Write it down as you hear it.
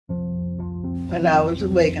When I was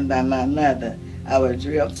awakened by my mother, I was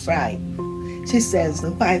real frightened. She says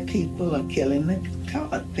the white people are killing the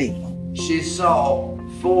colored people. She saw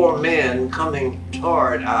 4 men coming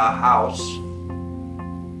toward our house,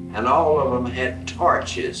 and all of them had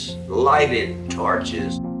torches, lighted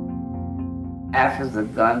torches. After the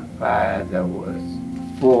gunfire, there was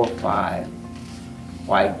 4 or 5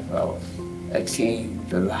 white folks that came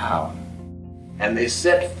to the house. And they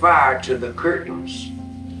set fire to the curtains.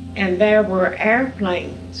 And there were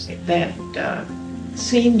airplanes that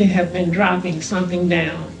seemed to have been dropping something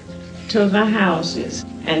down to the houses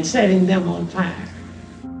and setting them on fire.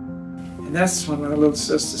 And that's when my little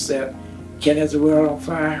sister said, "Ken, is the world on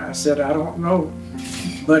fire?" I said, "I don't know,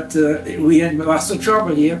 but we in lots of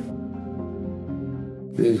trouble here."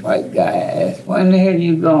 This white guy asked, "When the hell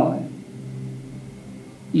you going?"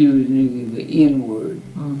 Using the N-word.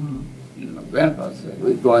 And my grandpa said,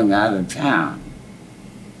 "We're going out of town."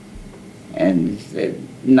 And he said,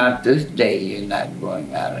 "Not this day, you're not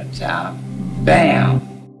going out of town." Bam!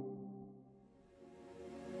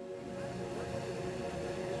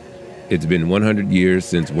 It's been 100 years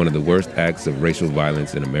since one of the worst acts of racial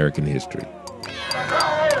violence in American history.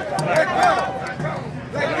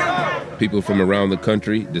 People from around the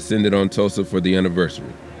country descended on Tulsa for the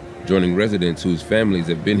anniversary, joining residents whose families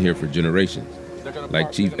have been here for generations,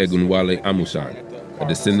 like Chief Egunwale Amusan, a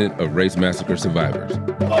descendant of race massacre survivors.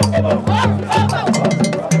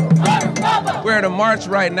 We're at a march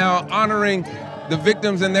right now honoring the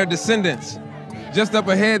victims and their descendants. Just up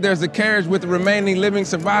ahead, there's a carriage with the remaining living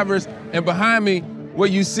survivors, and behind me,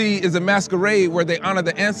 what you see is a masquerade where they honor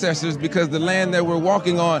the ancestors because the land that we're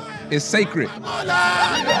walking on is sacred.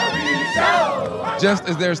 Just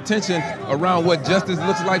as there's tension around what justice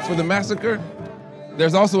looks like for the massacre,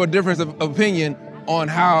 there's also a difference of opinion on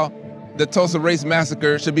how the Tulsa Race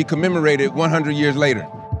Massacre should be commemorated 100 years later.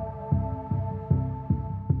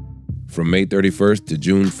 From May 31st to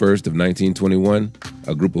June 1st of 1921,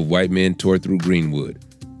 a group of white men tore through Greenwood,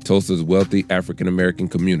 Tulsa's wealthy African-American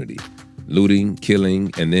community, looting,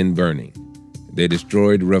 killing, and then burning. They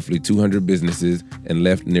destroyed roughly 200 businesses and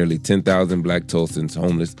left nearly 10,000 black Tulsans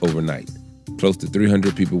homeless overnight. Close to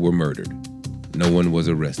 300 people were murdered. No one was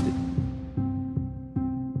arrested.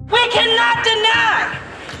 We cannot deny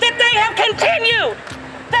that they have continued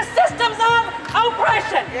the systems of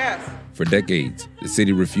oppression. Yes. For decades, the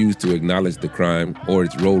city refused to acknowledge the crime or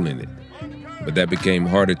its role in it. But that became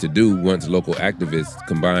harder to do once local activists,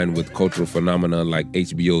 combined with cultural phenomena like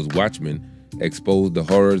HBO's Watchmen, exposed the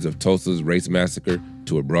horrors of Tulsa's race massacre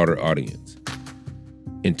to a broader audience.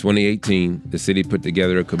 In 2018, the city put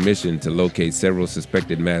together a commission to locate several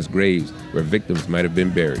suspected mass graves where victims might have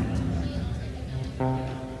been buried.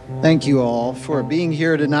 Thank you all for being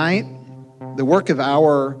here tonight. The work of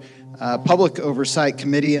our Public Oversight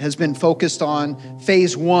Committee has been focused on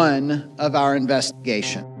phase 1 of our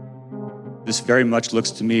investigation. This very much looks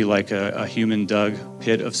to me like a human-dug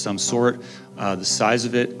pit of some sort. The size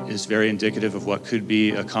of it is very indicative of what could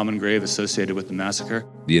be a common grave associated with the massacre.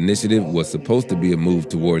 The initiative was supposed to be a move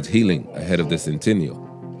towards healing ahead of the centennial.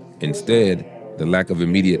 Instead, the lack of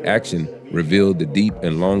immediate action revealed the deep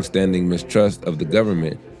and long-standing mistrust of the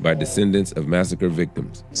government by descendants of massacre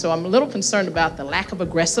victims. So I'm a little concerned about the lack of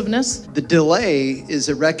aggressiveness. The delay is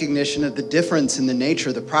a recognition of the difference in the nature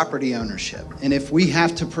of the property ownership. And if we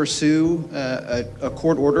have to pursue a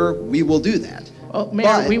court order, we will do that. Well,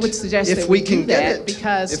 Mayor, we would suggest that we do that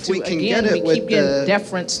because, we keep giving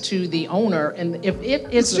deference to the owner. And if it is a potential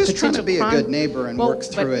crime... It's just trying to be a good neighbor and work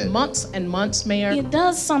through it. Months and months, Mayor. It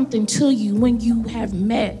does something to you when you have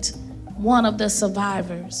met one of the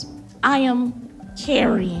survivors. I am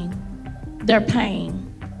carrying their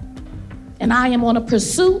pain. And I am on a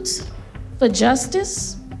pursuit for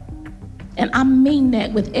justice. And I mean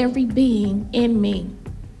that with every being in me.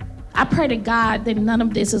 I pray to God that none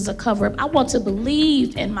of this is a cover-up. I want to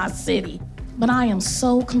believe in my city, but I am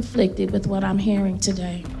so conflicted with what I'm hearing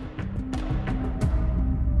today.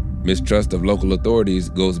 Mistrust of local authorities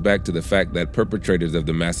goes back to the fact that perpetrators of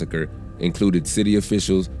the massacre included city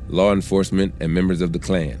officials, law enforcement, and members of the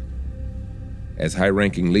Klan. As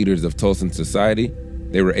high-ranking leaders of Tulsan society,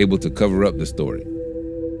 they were able to cover up the story.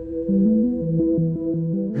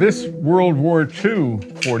 This World War II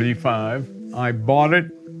 45, I bought it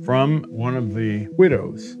from one of the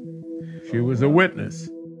widows. She was a witness.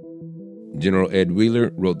 General Ed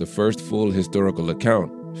Wheeler wrote the first full historical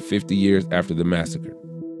account 50 years after the massacre.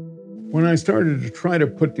 When I started to try to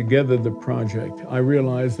put together the project, I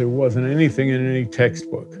realized there wasn't anything in any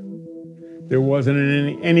textbook. There wasn't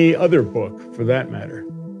in any other book, for that matter.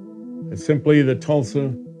 It's simply the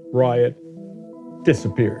Tulsa riot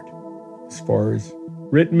disappeared as far as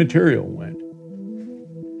written material went.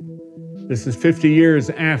 This is 50 years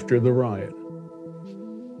after the riot.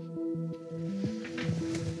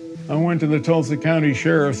 I went to the Tulsa County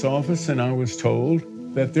Sheriff's Office and I was told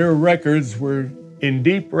that their records were in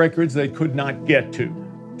deep records they could not get to.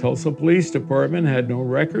 Tulsa Police Department had no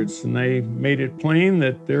records and they made it plain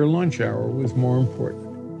that their lunch hour was more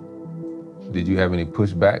important. Did you have any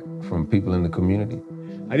pushback from people in the community?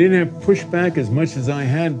 I didn't have pushback as much as I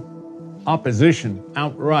had opposition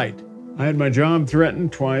outright. I had my job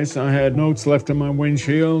threatened twice. I had notes left on my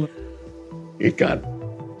windshield. It got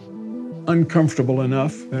uncomfortable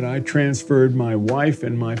enough that I transferred my wife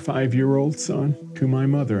and my 5-year-old son to my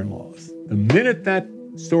mother-in-law's. The minute that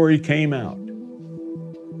story came out,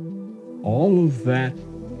 all of that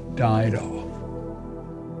died off.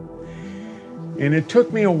 And it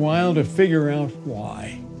took me a while to figure out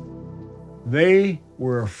why. They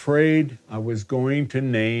were afraid I was going to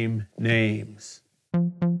name names.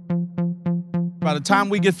 By the time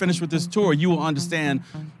we get finished with this tour, you will understand,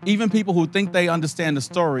 even people who think they understand the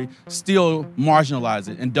story still marginalize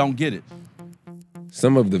it and don't get it.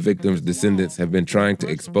 Some of the victims' descendants have been trying to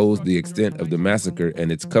expose the extent of the massacre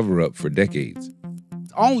and its cover-up for decades.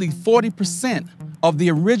 Only 40% of the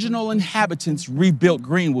original inhabitants rebuilt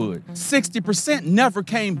Greenwood. 60% never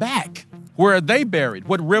came back. Where are they buried?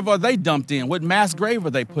 What river are they dumped in? What mass grave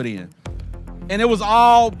are they put in? And it was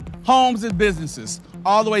all homes and businesses.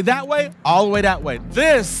 All the way that way, all the way that way.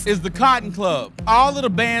 This is the Cotton Club. All of the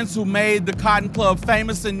bands who made the Cotton Club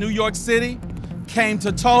famous in New York City came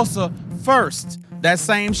to Tulsa first. That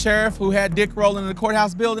same sheriff who had Dick rolling in the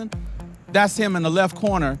courthouse building, that's him in the left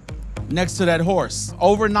corner next to that horse.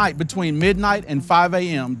 Overnight, between midnight and 5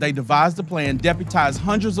 a.m., they devised a plan, deputized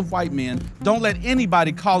hundreds of white men. Don't let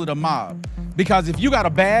anybody call it a mob, because if you got a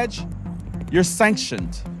badge, you're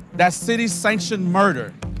sanctioned. That city's sanctioned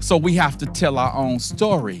murder. So we have to tell our own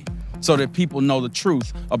story so that people know the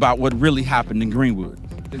truth about what really happened in Greenwood.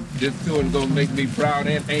 This tour is gonna make me proud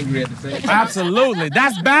and angry at the same time. Absolutely,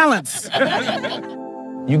 that's balance.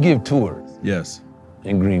 You give tours. Yes.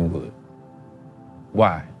 In Greenwood.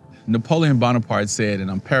 Why? Napoleon Bonaparte said, and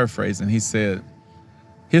I'm paraphrasing, he said,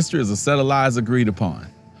 history is a set of lies agreed upon.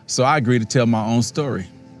 So I agree to tell my own story.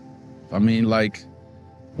 I mean, like,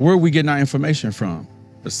 where are we getting our information from?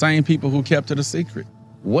 The same people who kept it a secret.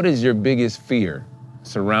 What is your biggest fear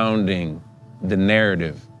surrounding the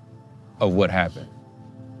narrative of what happened?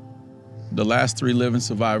 The last 3 living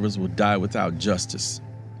survivors will die without justice.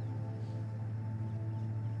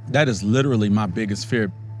 That is literally my biggest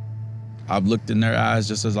fear. I've looked in their eyes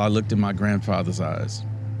just as I looked in my grandfather's eyes.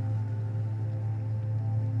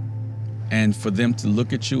 And for them to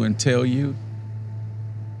look at you and tell you,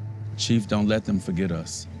 Chief, don't let them forget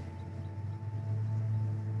us.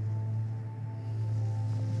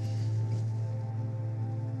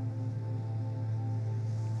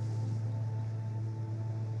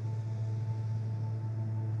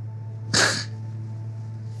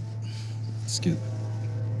 Excuse me.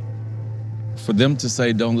 For them to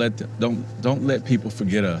say, don't let people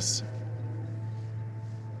forget us.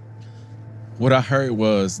 What I heard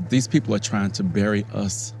was, these people are trying to bury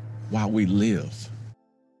us while we live.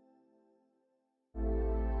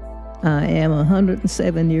 I am a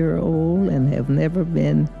 107-year-old and have never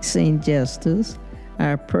been seen justice.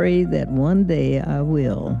 I pray that one day I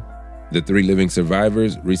will. The 3 living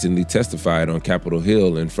survivors recently testified on Capitol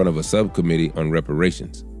Hill in front of a subcommittee on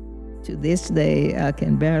reparations. To this day, I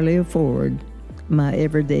can barely afford my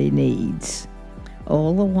everyday needs.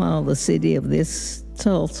 All the while, the city of this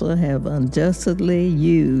Tulsa have unjustly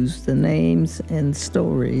used the names and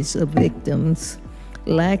stories of victims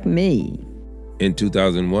like me. In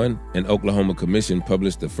 2001, an Oklahoma commission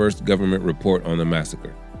published the first government report on the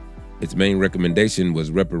massacre. Its main recommendation was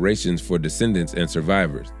reparations for descendants and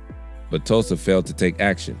survivors, but Tulsa failed to take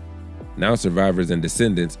action. Now survivors and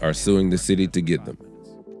descendants are suing the city to get them.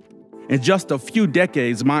 In just a few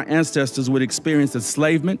decades, my ancestors would experience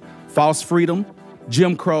enslavement, false freedom,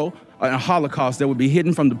 Jim Crow, and a Holocaust that would be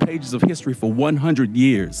hidden from the pages of history for 100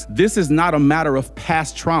 years. This is not a matter of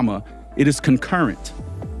past trauma, it is concurrent.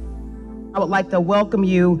 I would like to welcome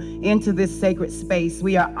you into this sacred space.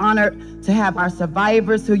 We are honored to have our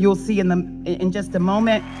survivors, who you'll see in just a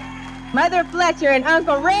moment. Mother Fletcher and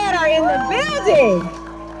Uncle Red are in the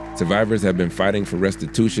building. Survivors have been fighting for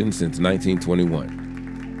restitution since 1921.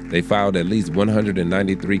 They filed at least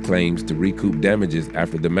 193 claims to recoup damages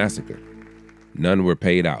after the massacre. None were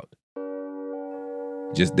paid out.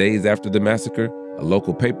 Just days after the massacre, a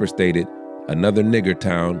local paper stated another nigger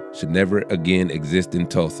town should never again exist in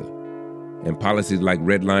Tulsa. And policies like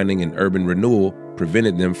redlining and urban renewal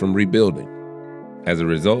prevented them from rebuilding. As a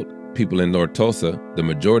result, people in North Tulsa, the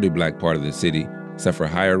majority black part of the city, suffer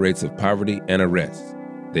higher rates of poverty and arrests.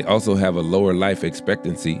 They also have a lower life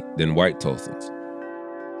expectancy than white Tulsans.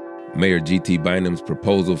 Mayor G.T. Bynum's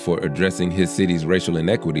proposal for addressing his city's racial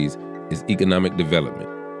inequities is economic development.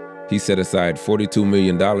 He set aside $42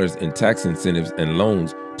 million in tax incentives and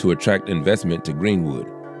loans to attract investment to Greenwood.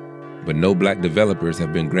 But no black developers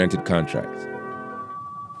have been granted contracts.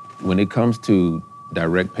 When it comes to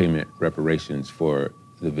direct payment reparations for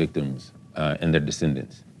the victims and their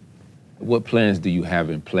descendants, what plans do you have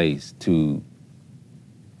in place to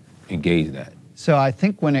engage that? So I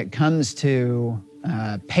think when it comes to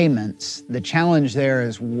payments, the challenge there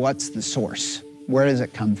is what's the source? Where does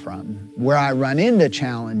it come from? Where I run into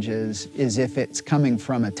challenges is if it's coming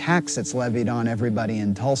from a tax that's levied on everybody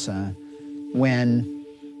in Tulsa, when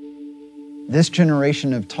this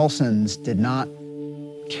generation of Tulsans did not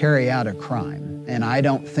carry out a crime. And I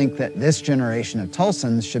don't think that this generation of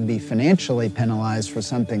Tulsans should be financially penalized for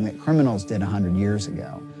something that criminals did 100 years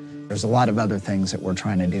ago. There's a lot of other things that we're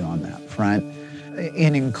trying to do on that front,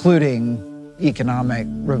 including economic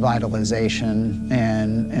revitalization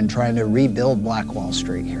and trying to rebuild Black Wall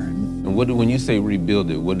Street here. And when you say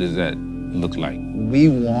rebuild it, what does that look like? We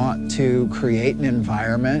want to create an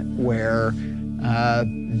environment where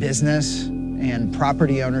business and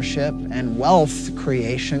property ownership and wealth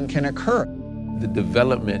creation can occur. The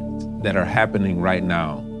development that are happening right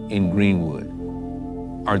now in Greenwood,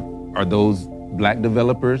 are those black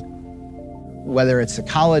developers? Whether it's a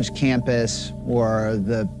college campus or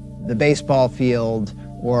the baseball field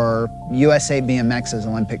or USA BMX's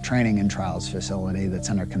Olympic Training and Trials facility that's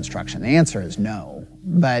under construction, the answer is no.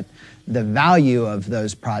 But the value of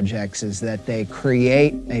those projects is that they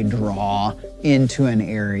create a draw into an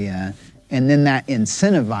area, and then that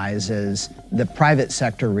incentivizes the private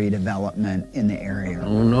sector redevelopment in the area.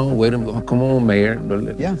 Oh no, wait a minute, come on, Mayor.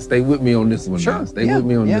 Yeah. Stay with me on this one. Sure. Now. Stay with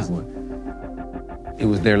me on this one. It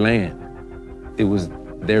was their land. It was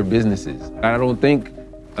their businesses. I don't think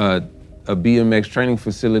a BMX training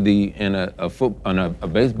facility and a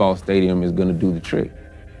baseball stadium is gonna do the trick.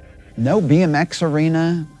 No BMX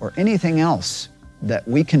arena or anything else that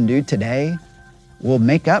we can do today will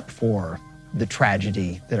make up for the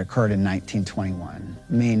tragedy that occurred in 1921.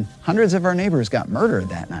 I mean, hundreds of our neighbors got murdered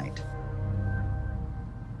that night.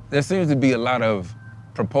 There seems to be a lot of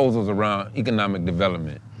proposals around economic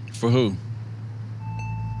development. For who?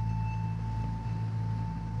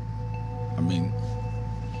 I mean,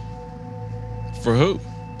 for who?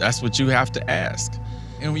 That's what you have to ask.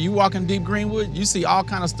 And when you walk in deep Greenwood, you see all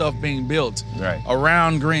kind of stuff being built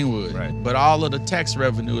around Greenwood. Right. But all of the tax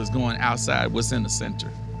revenue is going outside what's in the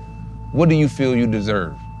center. What do you feel you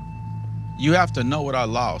deserve? You have to know what I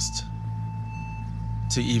lost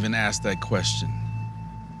to even ask that question.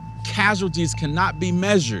 Casualties cannot be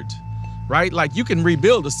measured, right? Like you can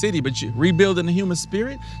rebuild a city, but you rebuilding the human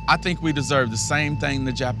spirit? I think we deserve the same thing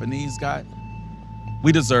the Japanese got.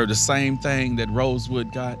 We deserve the same thing that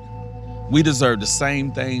Rosewood got. We deserve the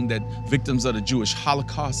same thing that victims of the Jewish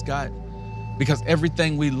Holocaust got, because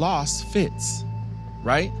everything we lost fits,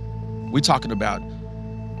 right? We're talking about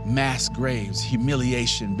mass graves,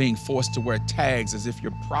 humiliation, being forced to wear tags as if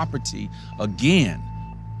you're property again.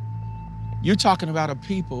 You're talking about a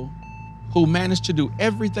people who managed to do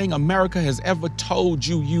everything America has ever told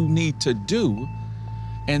you you need to do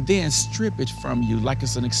and then strip it from you like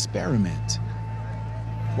it's an experiment.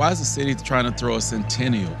 Why is the city trying to throw a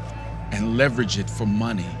centennial and leverage it for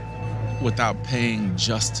money without paying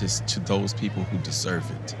justice to those people who deserve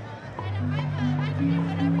it?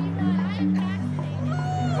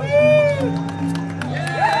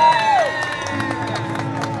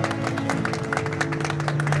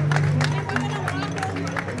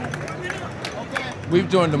 We've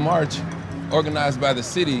joined a march organized by the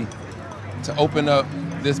city to open up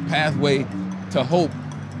this pathway to hope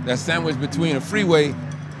that's sandwiched between a freeway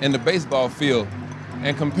and the baseball field.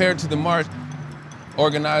 And compared to the march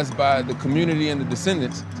organized by the community and the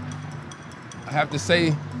descendants, I have to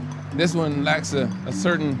say this one lacks a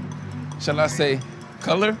certain, shall I say,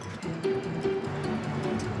 color.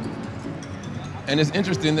 And it's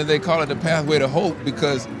interesting that they call it the pathway to hope,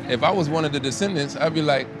 because if I was one of the descendants, I'd be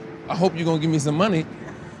like, I hope you're gonna give me some money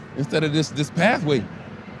instead of this pathway.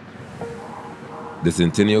 The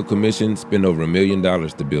Centennial Commission spent over $1 million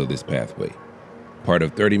to build this pathway, part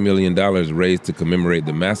of $30 million raised to commemorate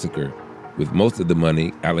the massacre, with most of the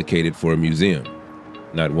money allocated for a museum.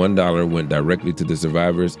 Not $1 went directly to the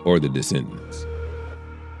survivors or the descendants.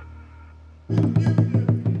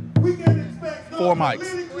 4 mics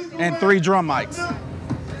and 3 drum mics.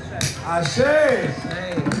 I say,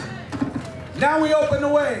 now we open the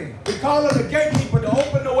way. We call him the gatekeeper to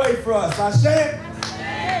open the way for us. I say,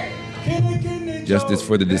 Justice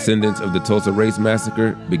for the descendants of the Tulsa Race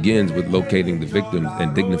Massacre begins with locating the victims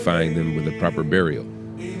and dignifying them with a proper burial.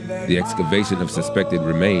 The excavation of suspected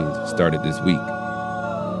remains started this week.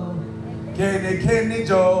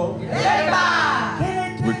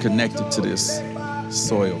 We're connected to this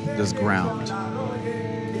soil, this ground.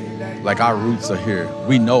 Like our roots are here.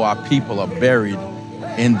 We know our people are buried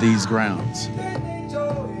in these grounds.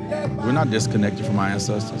 We're not disconnected from our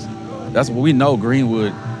ancestors. That's what we know.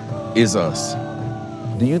 Greenwood is us.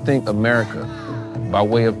 Do you think America, by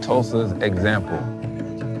way of Tulsa's example,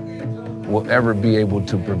 will ever be able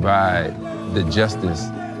to provide the justice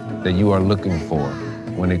that you are looking for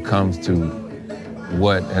when it comes to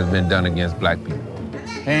what has been done against black people?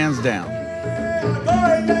 Hands down.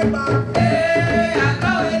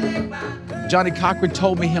 Johnny Cochran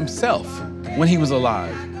told me himself when he was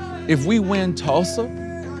alive, if we win Tulsa,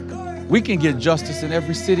 we can get justice in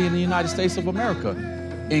every city in the United States of America,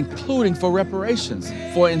 including for reparations,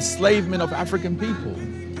 for enslavement of African people.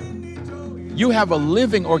 You have a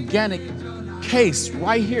living, organic case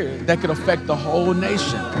right here that could affect the whole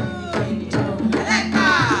nation.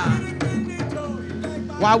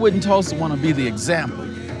 Why wouldn't Tulsa want to be the example,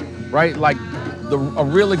 right? Like a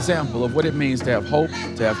real example of what it means to have hope,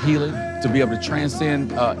 to have healing, to be able to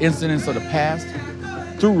transcend incidents of the past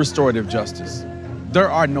through restorative justice. There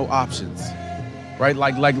are no options, right?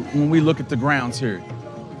 Like when we look at the grounds here,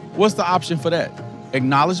 what's the option for that?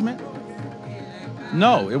 Acknowledgement?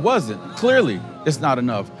 No, it wasn't. Clearly, it's not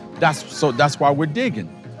enough. That's why we're digging.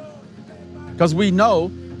 Because we know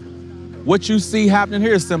what you see happening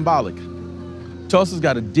here is symbolic. Tulsa's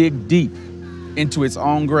got to dig deep into its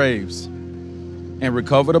own graves and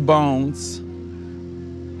recover the bones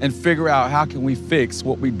and figure out how can we fix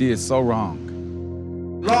what we did so wrong.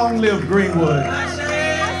 Long live Greenwood.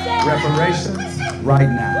 Reparations right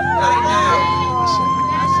now.